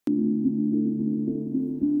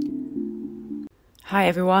Hi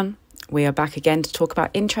everyone, we are back again to talk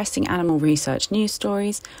about interesting animal research news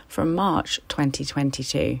stories from March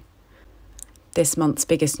 2022. This month's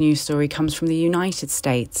biggest news story comes from the United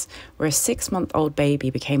States, where a 6-month-old baby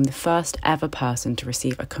became the first ever person to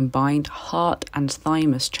receive a combined heart and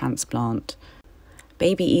thymus transplant.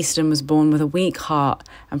 Baby Easton was born with a weak heart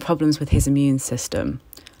and problems with his immune system.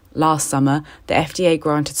 Last summer, the FDA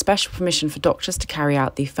granted special permission for doctors to carry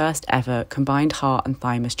out the first ever combined heart and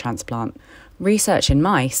thymus transplant. Research in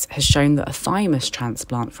mice has shown that a thymus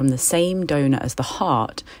transplant from the same donor as the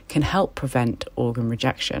heart can help prevent organ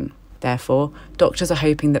rejection. Therefore, doctors are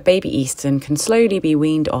hoping that baby Easton can slowly be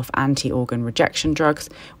weaned off anti-organ rejection drugs,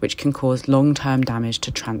 which can cause long-term damage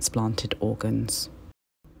to transplanted organs.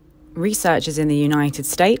 Researchers in the United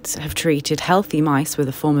States have treated healthy mice with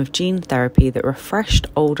a form of gene therapy that refreshed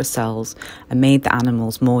older cells and made the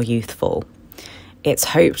animals more youthful. It's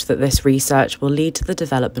hoped that this research will lead to the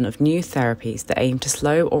development of new therapies that aim to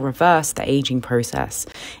slow or reverse the ageing process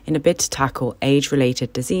in a bid to tackle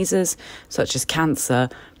age-related diseases such as cancer,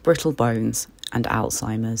 brittle bones, and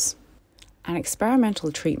Alzheimer's. An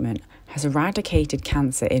experimental treatment has eradicated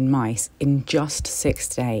cancer in mice in just 6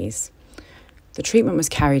 days. The treatment was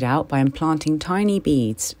carried out by implanting tiny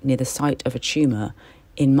beads near the site of a tumour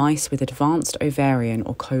in mice with advanced ovarian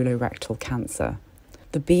or colorectal cancer.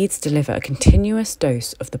 The beads deliver a continuous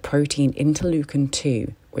dose of the protein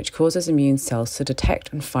interleukin-2, which causes immune cells to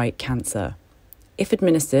detect and fight cancer. If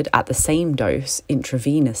administered at the same dose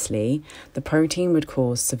intravenously, the protein would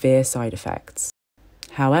cause severe side effects.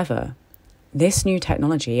 However, this new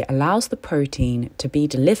technology allows the protein to be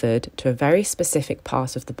delivered to a very specific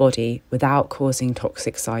part of the body without causing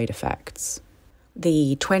toxic side effects.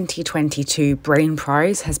 The 2022 Brain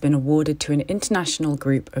Prize has been awarded to an international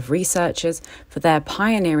group of researchers for their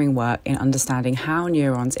pioneering work in understanding how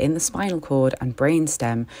neurons in the spinal cord and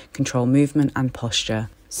brainstem control movement and posture.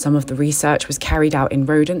 Some of the research was carried out in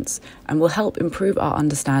rodents and will help improve our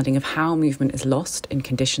understanding of how movement is lost in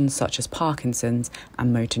conditions such as Parkinson's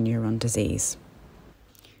and motor neuron disease.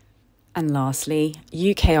 And lastly,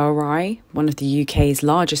 UKRI, one of the UK's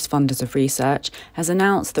largest funders of research, has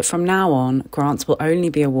announced that from now on, grants will only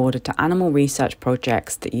be awarded to animal research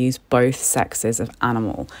projects that use both sexes of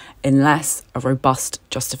animal, unless a robust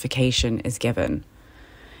justification is given.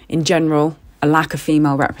 In general, a lack of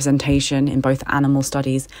female representation in both animal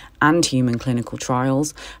studies and human clinical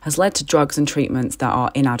trials has led to drugs and treatments that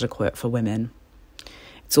are inadequate for women.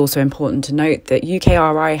 It's also important to note that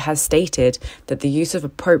UKRI has stated that the use of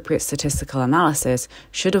appropriate statistical analysis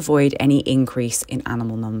should avoid any increase in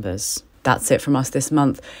animal numbers. That's it from us this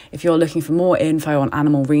month. If you're looking for more info on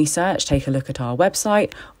animal research, take a look at our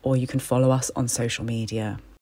website, or you can follow us on social media.